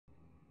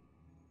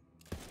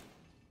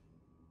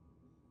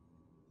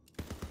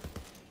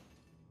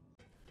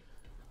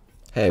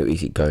How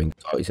is it going,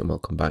 guys, and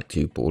welcome back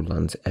to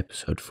Borderlands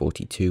episode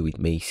 42 with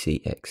me,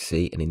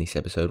 cxc, and in this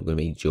episode we're going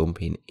to be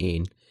jumping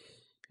in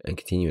and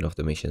continuing off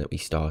the mission that we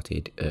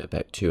started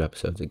about 2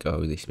 episodes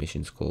ago. This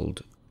mission's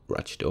called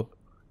Ratchet Up.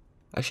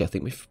 Actually, I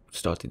think we've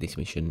started this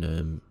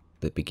mission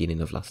the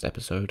beginning of last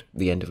episode,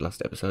 the end of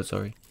last episode,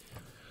 sorry.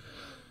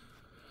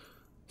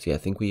 So yeah, I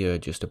think we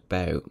just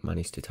about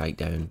managed to take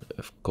down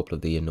a couple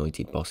of the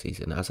anointed bosses,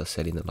 and as I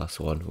said in the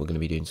last one, we're going to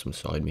be doing some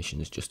side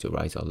missions just to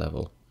raise our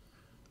level.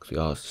 Because we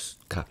are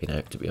capping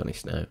out, to be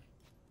honest, now.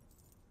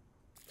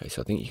 Okay,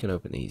 so I think you can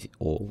open these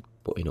all,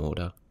 but in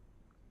order.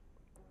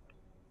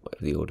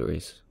 Whatever the order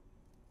is.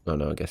 Oh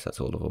no, I guess that's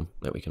all of them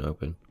that we can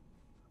open.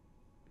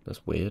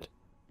 That's weird.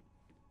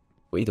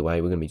 But either way,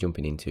 we're going to be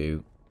jumping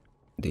into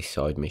this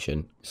side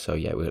mission. So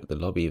yeah, we're at the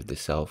lobby of the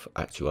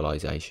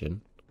self-actualization.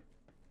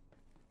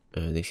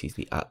 This is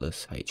the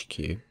Atlas HQ.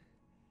 I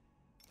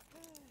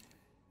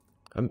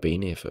haven't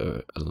been here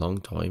for a long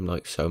time,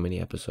 like so many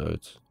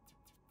episodes.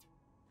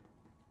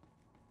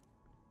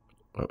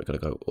 Right, we're going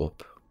to go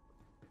up.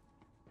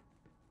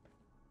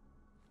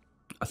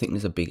 I think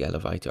there's a big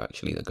elevator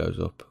actually that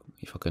goes up,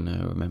 if I can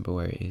remember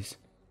where it is.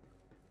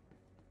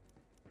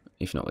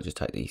 If not, we'll just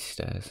take these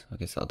stairs. I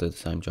guess that'll do the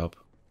same job.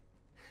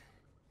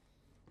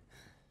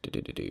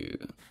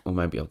 Or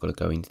maybe I've got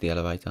to go into the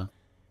elevator.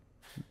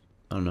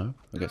 Oh no,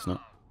 I guess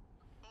not.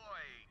 Boy,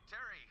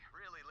 Terry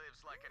really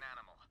lives like an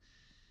animal.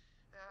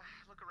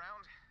 Look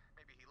around.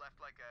 Maybe he left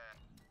like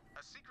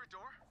a secret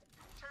door?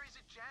 Terry's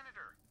a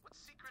janitor. What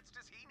secrets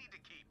does he need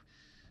to keep?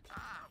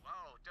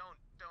 Oh,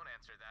 don't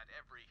answer that.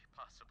 Every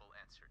possible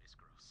answer is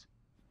gross.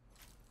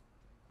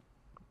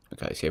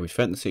 Okay, so yeah, we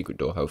found the secret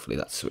door. Hopefully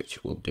that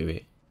switch will do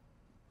it.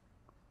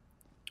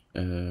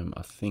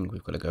 I think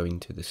we've got to go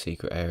into the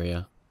secret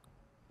area.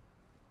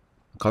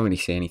 I can't really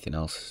see anything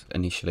else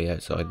initially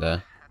outside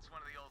there. That's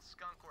one of the old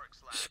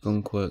Skunkworks labs.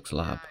 Skunkworks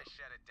lab. I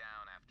shut it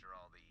down after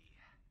all the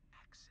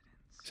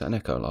accidents. Is that an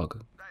echo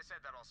log? I said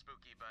that all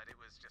spooky, but it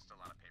was just a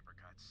lot of paper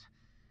cuts.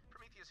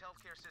 Prometheus'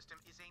 healthcare system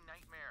is a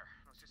nightmare.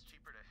 It was just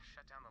cheaper to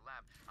shut down the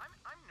lab.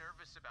 I'm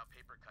nervous about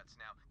paper cuts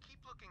now.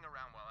 Keep looking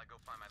around while I go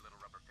find my little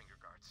rubber finger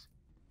guards.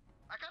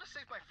 I gotta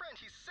save my friend.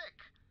 He's sick.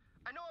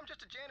 I know I'm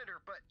just a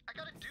janitor, but I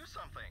gotta do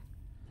something.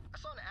 I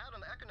saw an ad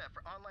on the Econet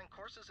for online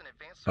courses and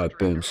advanced surgery. Oh,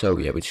 boom. So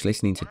yeah, we're just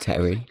listening to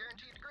Terry.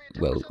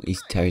 Well,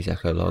 he's Terry's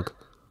echo log.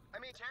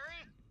 I mean,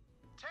 Terry?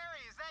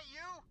 Terry, is that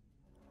you?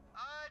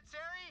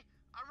 Terry?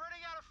 I'm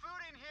running out of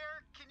food in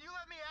here. Can you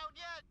let me out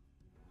yet?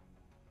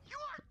 You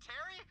are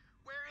Terry?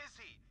 Where is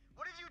he?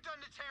 What have you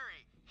done to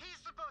Terry? He's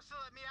supposed to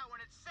let me out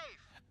when it's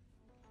safe.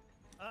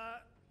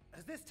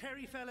 Has this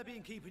Terry fella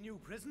been keeping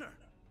you prisoner?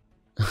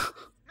 No.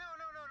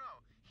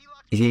 He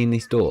locked Is he in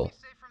this me door,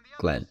 safe from the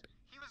Glenn? others.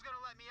 He was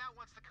gonna let me out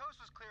once the coast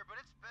was clear, but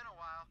it's been a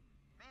while.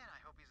 Man, I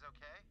hope he's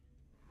okay.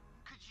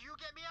 Could you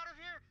get me out of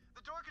here?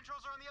 The door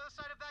controls are on the other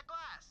side of that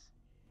glass.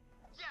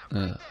 Yeah,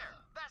 right there.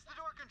 That's the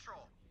door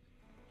control.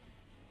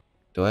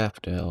 Do I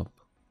have to help?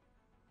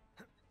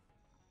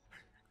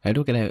 How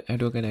do I get out? How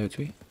do I get out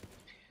to it?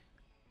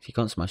 If you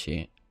can't smash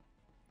it,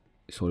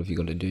 so what have you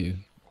got to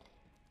do?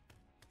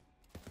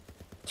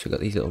 So we've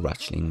got these little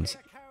ratchlings.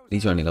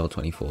 These are only level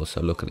 24,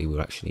 so luckily we're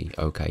actually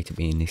okay to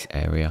be in this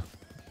area.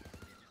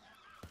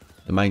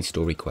 The main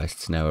story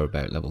quests now are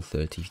about level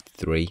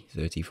 33,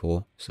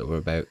 34, so we're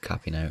about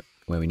capping out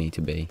where we need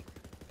to be.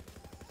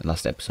 The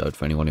last episode,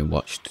 for anyone who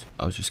watched,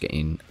 I was just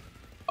getting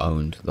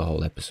owned the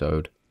whole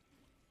episode.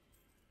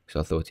 So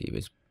I thought it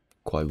was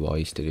quite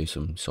wise to do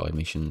some side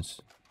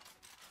missions.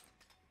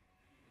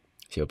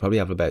 So you'll probably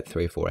have about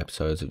 3 or 4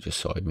 episodes of just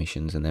side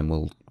missions, and then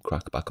we'll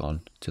crack back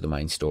on to the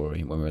main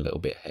story when we're a little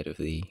bit ahead of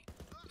the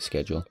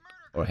schedule,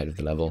 or ahead of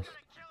the level.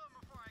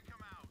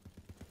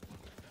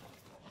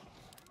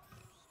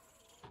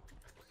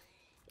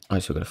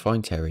 Alright, so we're going to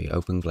find Terry,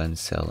 open Glenn's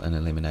cell, and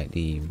eliminate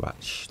the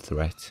Ratch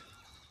threat.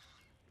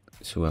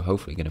 So we're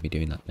hopefully going to be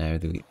doing that now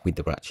with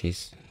the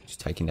Ratches,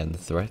 just taking down the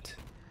threat.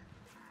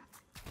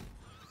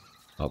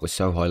 Oh, we're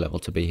so high level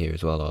to be here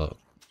as well. Our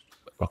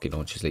rocket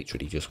launcher's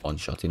literally just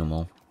one-shotting them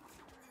all.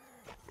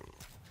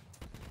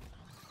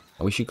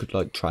 I wish you could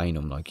like train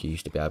them like you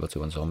used to be able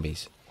to on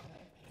zombies.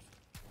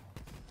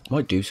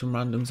 Might do some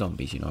random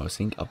zombies, you know.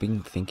 I've been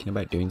thinking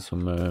about doing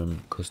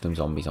some custom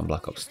zombies on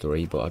Black Ops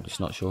 3, but I'm just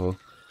not sure.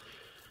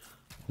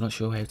 I'm not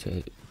sure how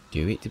to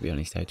do it, to be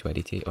honest, how to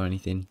edit it or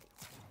anything.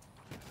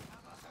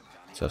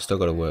 So I've still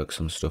got to work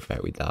some stuff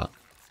out with that.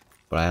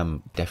 But I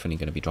am definitely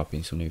going to be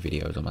dropping some new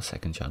videos on my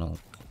second channel.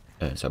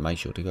 So make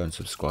sure to go and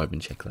subscribe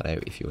and check that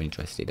out if you're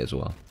interested as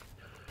well.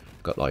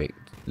 Got like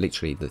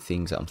literally the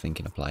things that I'm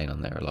thinking of playing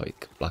on there are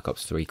like Black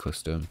Ops 3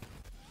 custom,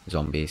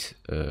 zombies,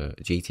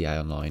 GTA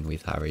Online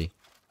with Harry,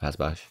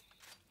 Hasbash,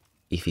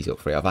 if he's up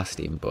for it. I've asked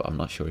him, but I'm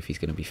not sure if he's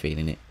going to be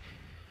feeling it.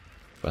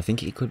 But I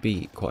think it could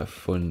be quite a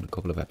fun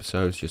couple of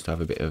episodes just to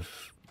have a bit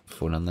of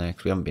fun on there,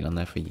 because we haven't been on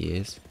there for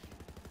years.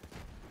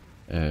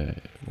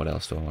 What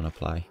else do I want to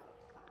play?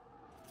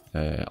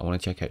 I want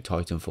to check out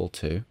Titanfall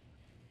 2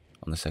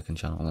 on the second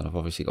channel, and I've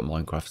obviously got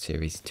Minecraft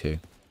Series 2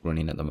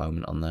 running at the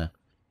moment on there.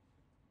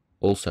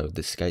 Also,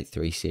 the Skate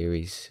 3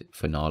 series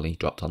finale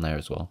dropped on there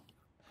as well.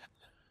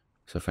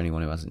 So for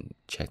anyone who hasn't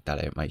checked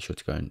that out, make sure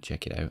to go and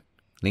check it out.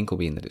 Link will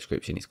be in the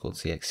description. It's called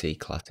CXC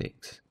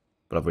Classics,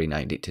 but I've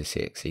renamed it to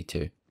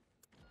CXC2.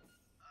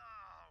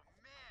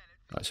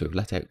 Right, so we've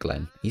let out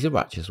Glenn. He's a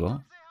Ratch as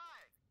well.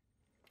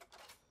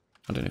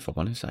 I don't know if I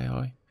want to say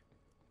hi.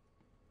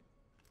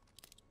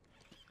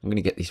 I'm going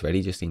to get this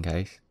ready just in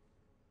case.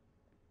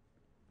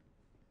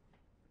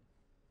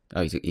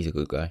 Oh, he's a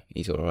good guy.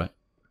 He's alright.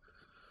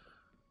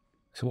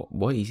 So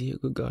why is he a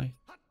good guy?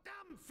 Hot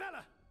damn,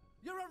 fella!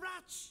 You're a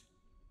ratch!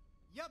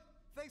 Yep,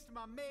 thanks to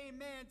my main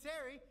man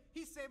Terry,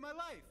 he saved my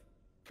life.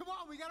 Come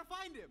on, we gotta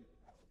find him.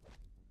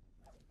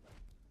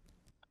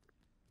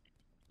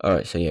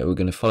 Alright, so yeah, we're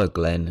going to follow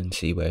Glenn and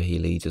see where he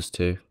leads us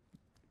to.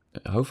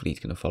 Hopefully he's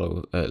going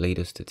to lead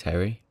us to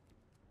Terry.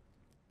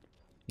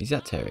 Is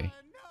that Terry?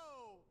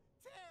 No,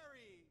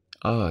 Terry.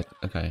 Oh,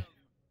 okay.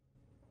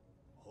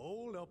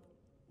 Hold up.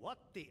 What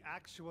the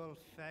actual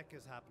feck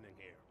is happening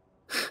here?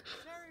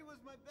 Terry was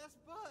my best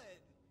bud.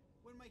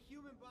 When my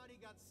human body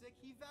got sick,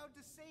 he vowed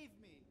to save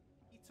me.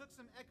 He took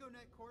some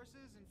EchoNet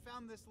courses and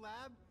found this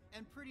lab,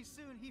 and pretty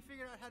soon he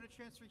figured out how to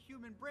transfer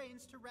human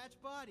brains to Ratch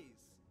bodies.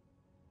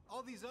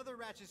 All these other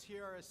Ratches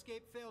here are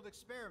escape failed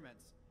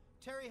experiments.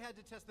 Terry had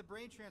to test the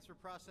brain transfer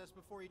process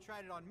before he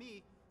tried it on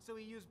me, so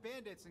he used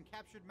bandits and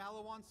captured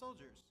Malawan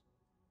soldiers.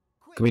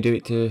 Quick, Can we do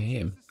it to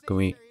him? Can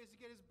we? Terry is to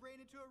get his brain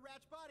into a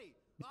Ratch body.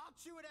 I'll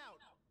chew it out.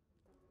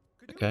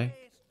 Could you Okay.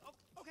 wait?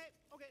 Oh, okay,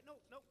 no.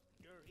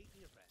 You're eating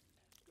your friend.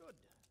 Good.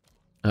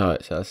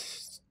 Alright, so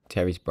that's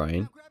Terry's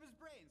brain. Now grab his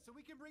brain so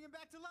we can bring him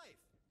back to life.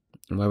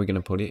 And where are we going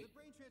to put it? The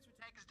brain transfer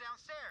tank is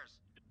downstairs.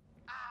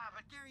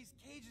 But Gary's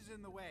cage is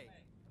in the way.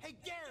 Hey,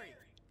 Gary!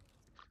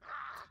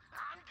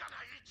 I'm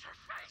gonna eat your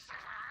face.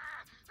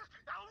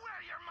 I'll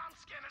wear your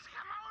momskin as a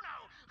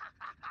kimono.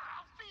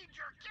 I'll feed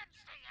your kids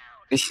to you.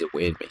 This is a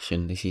weird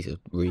mission. This is a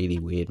really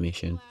weird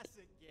mission.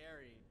 Classic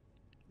Gary.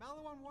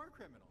 Malawan war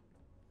criminal.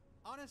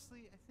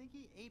 Honestly, I think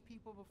he ate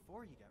people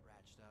before he got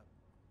ratched up.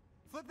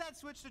 Flip that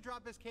switch to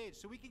drop his cage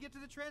so we can get to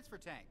the transfer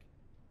tank.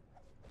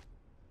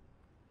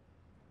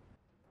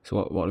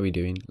 So what are we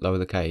doing? Lower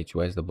the cage.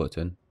 Where's the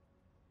button?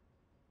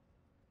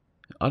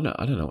 I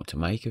don't know what to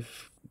make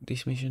of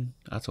this mission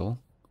at all.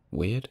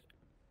 Weird.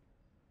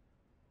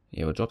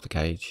 Yeah, we'll drop the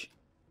cage.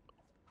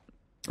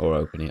 Or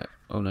open it.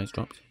 Oh no, it's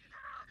dropped.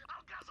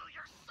 I'll guzzle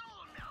your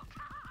soul milk.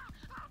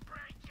 I'll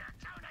break your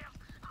toenails.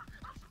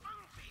 I'll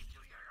spoon feed you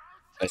your own.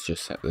 Let's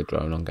just set the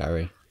drone on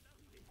Gary.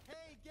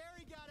 Hey,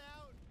 Gary got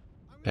out.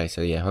 Okay,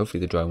 so yeah,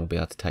 hopefully the drone will be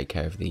able to take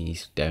care of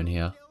these down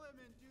here. Kill him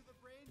and do the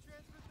brain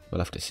transfer thing.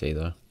 We'll have to see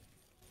though.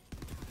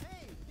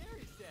 Hey,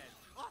 Gary's dead.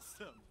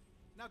 Awesome.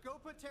 Now go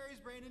put Terry's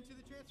brain into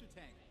the transfer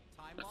tank.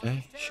 Time lost Okay,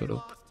 is Terry shut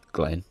up, lost.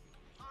 Glenn.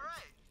 All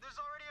right, there's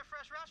already a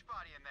fresh Ratch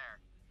body in there.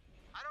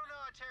 I don't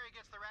know how Terry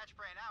gets the Ratch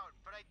brain out,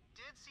 but I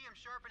did see him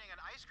sharpening an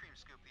ice cream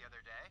scoop the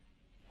other day.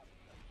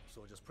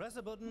 So just press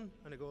a button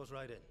and it goes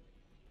right in.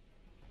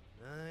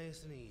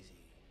 Nice and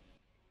easy.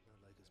 Not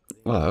like it's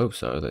putting Well, I hope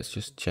so. Let's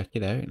just check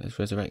it out. Let's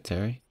resurrect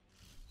Terry.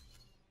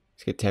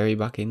 Let's get Terry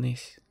back in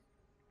this.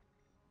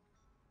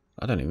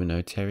 I don't even know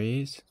who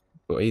Terry is.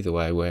 But either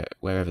way,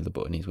 wherever the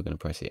button is, we're going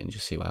to press it and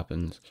just see what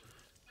happens.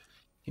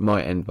 It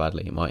might end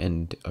badly. It might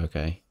end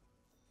okay.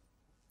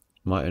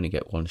 Might only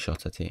get one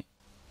shot at it.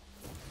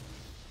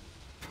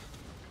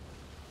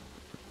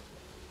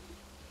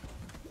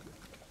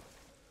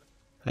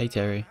 Hey,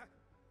 Terry.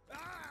 Terry,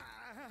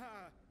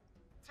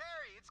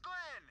 it's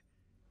Glenn.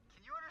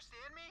 Can you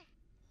understand me?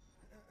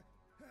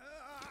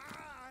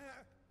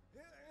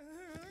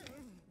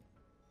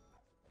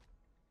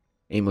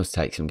 It must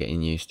take some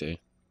getting used to.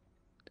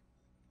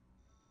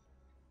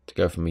 To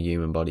go from a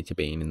human body to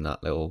being in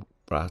that little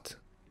ratchet.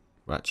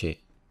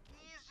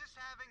 He's just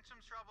having some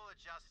trouble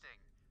adjusting.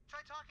 Try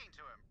talking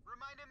to him.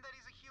 Remind him that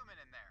he's a human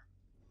in there.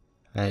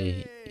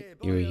 Hey,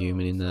 you're a boyo.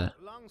 human in So, there.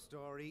 long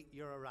story,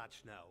 you're a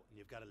ratch now, and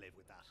you've got to live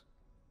with that.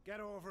 Get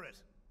over it.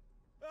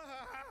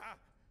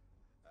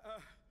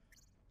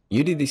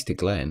 You did this to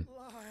Glenn.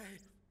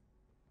 Alive.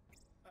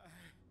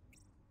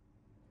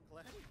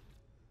 Glenn?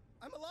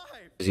 I'm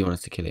alive. Does he want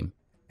us to kill him?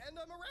 And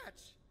I'm a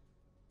Ratch.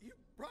 You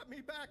brought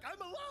me back. I'm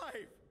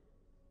alive.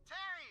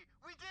 Terry,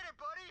 we did it,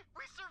 buddy.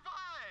 We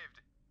survived.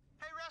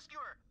 Hey,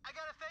 rescuer, I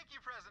got a thank you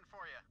present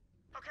for you.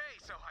 Okay,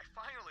 so I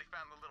finally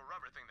found the little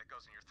rubber thing that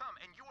goes in your thumb,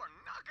 and you are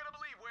not gonna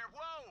believe where.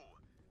 Whoa,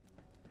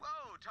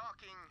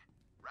 talking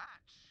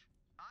Ratch.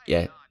 I am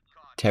Yeah, not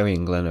caught. Terry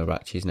and Glenn are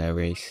ratchets now,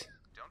 Reese.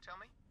 Don't tell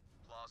me.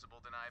 Plausible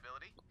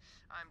deniability.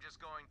 I'm just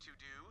going to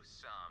do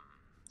some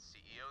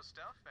CEO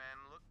stuff and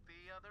look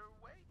the other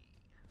way.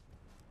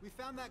 We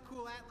found that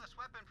cool Atlas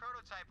weapon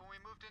prototype when we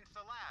moved into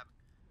the lab,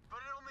 but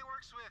it only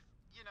works with,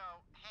 you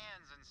know,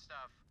 hands and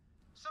stuff.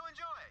 So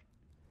enjoy.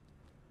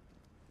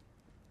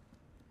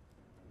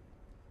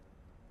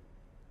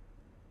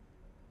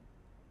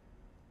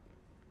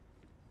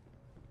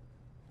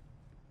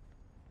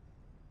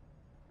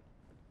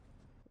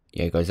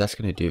 Yeah, guys, that's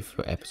going to do it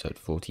for episode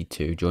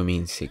 42. Join me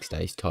in 6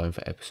 days' time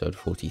for episode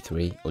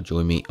 43, or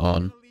join me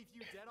on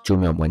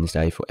Join me on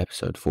Wednesday for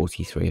episode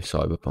 43 of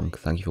Cyberpunk.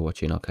 Thank you for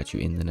watching. I'll catch you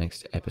in the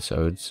next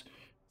episodes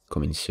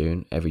coming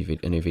soon. A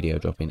new video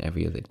dropping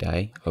every other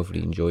day. Hopefully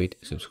you enjoyed.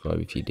 Subscribe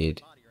if you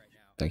did.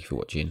 Thank you for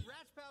watching.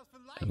 Rat's pals for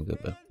life, Have a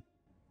good one. man.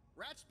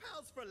 Rat's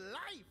pals